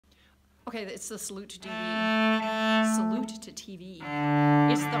Okay, it's the Salute to TV. Salute to TV.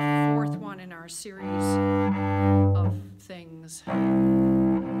 It's the fourth one in our series of things.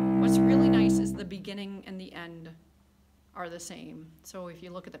 What's really nice is the beginning and the end are the same. So if you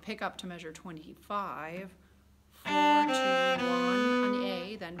look at the pickup to measure 25, 4, 2, 1 on the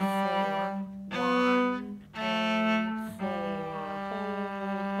A, then 4, 1, A, 4,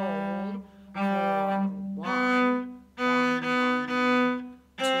 hold, 4, 1, 1,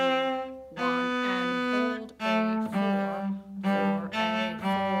 2, 1, and hold, A, 4, 4, A, 4, hold, 3,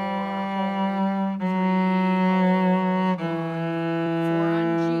 hold, 1, 4 on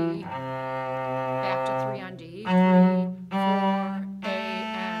G, back to 3 on D, 3, 4, A,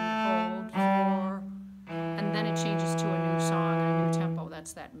 and hold, 4, and then it changes to a new song and a new tempo.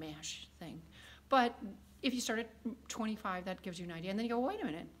 That's that mash thing. But if you start at 25, that gives you an idea. And then you go, wait a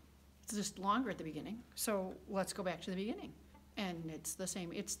minute, it's just longer at the beginning. So let's go back to the beginning. And it's the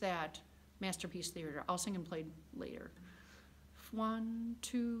same. It's that masterpiece theater. I'll sing and play later. 1,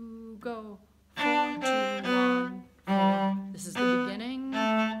 2, go. 4, 2, 1, 4. This is the beginning. 4,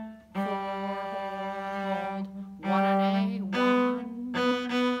 hold, 1 on A, 1, 2,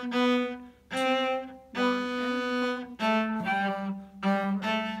 1, and hold.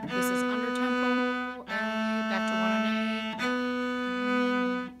 This is under tempo. A, back to 1 on A.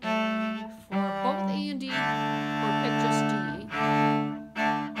 For both A and D, or pick just D.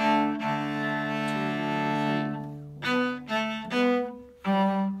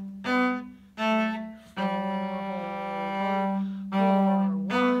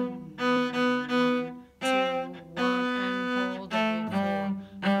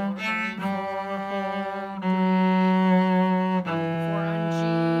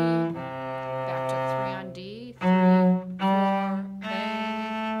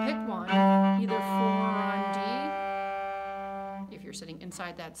 4, sitting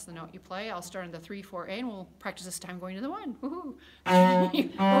inside, that's the note you play. I'll start on the 3, 4, A, and we'll practice this time going to the 1. Woohoo! 3,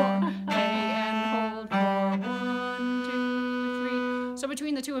 4, A, and hold, 4, 1, 2, 3. So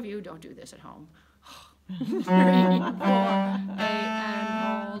between the two of you, don't do this at home. 3, 4, A, and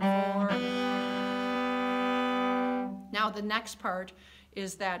hold, 4. Now the next part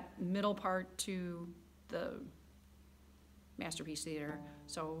is that middle part to the Masterpiece Theater.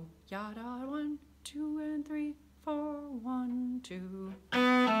 So yada, 1, 2, and 3, 4, 1, 2. 2, 3.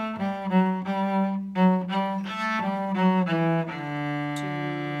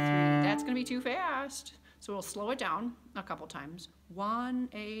 That's going to be too fast. So we'll slow it down a couple times. 1,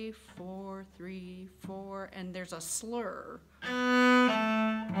 A, 4, 3, 4, and there's a slur. And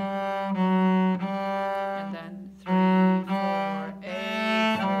then 3, 4,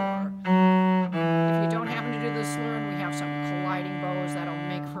 A, 4. If you don't happen to do the slur and we have some colliding bows, that'll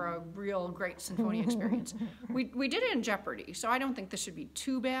make for a real great Sinfonia experience. We did it in Jeopardy, so I don't think this should be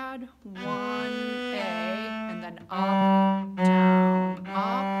too bad. 1, A, and then up, down,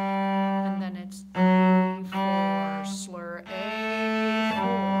 up, and then it's 3, 4, slur A,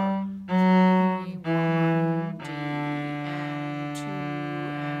 4, 3, 1, D, and 2,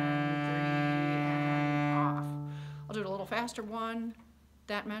 and 3, and off. I'll do it a little faster. 1,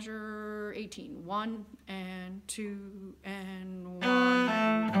 that measure, 18. 1, and 2, and 1,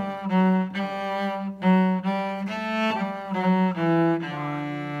 and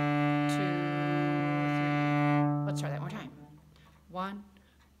 1, 2, 3. Let's try that one more time. 1,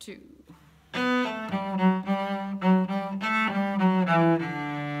 2. 2, 3,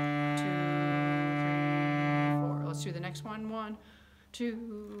 4. Let's do the next one. 1,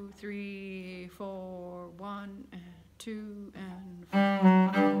 2, 3, 4, 1, and 2, and 4,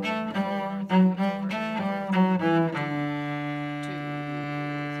 4, 3, 4, 2,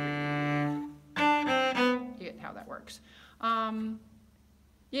 3. You get how that works.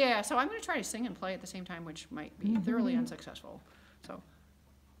 Yeah, so I'm going to try to sing and play at the same time, which might be thoroughly unsuccessful. So.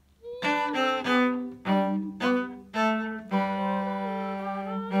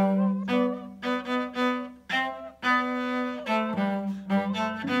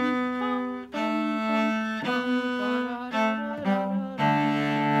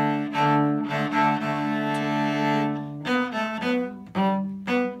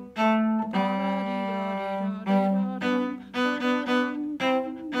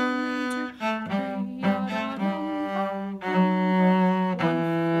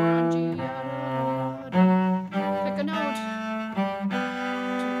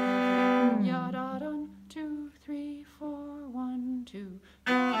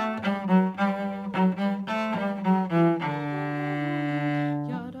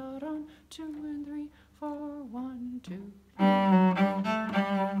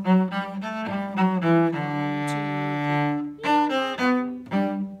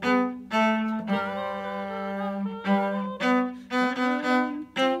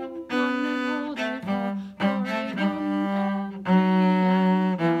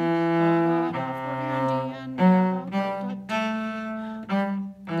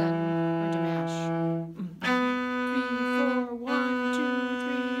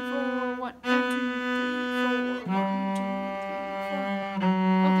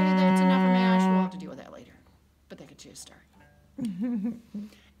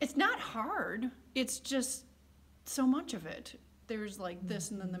 hard. It's just so much of it. There's like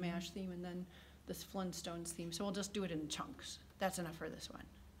this and then the MASH theme and then this Flintstones theme. So we'll just do it in chunks. That's enough for this one.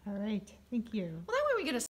 All right, thank you. Well, that way we get a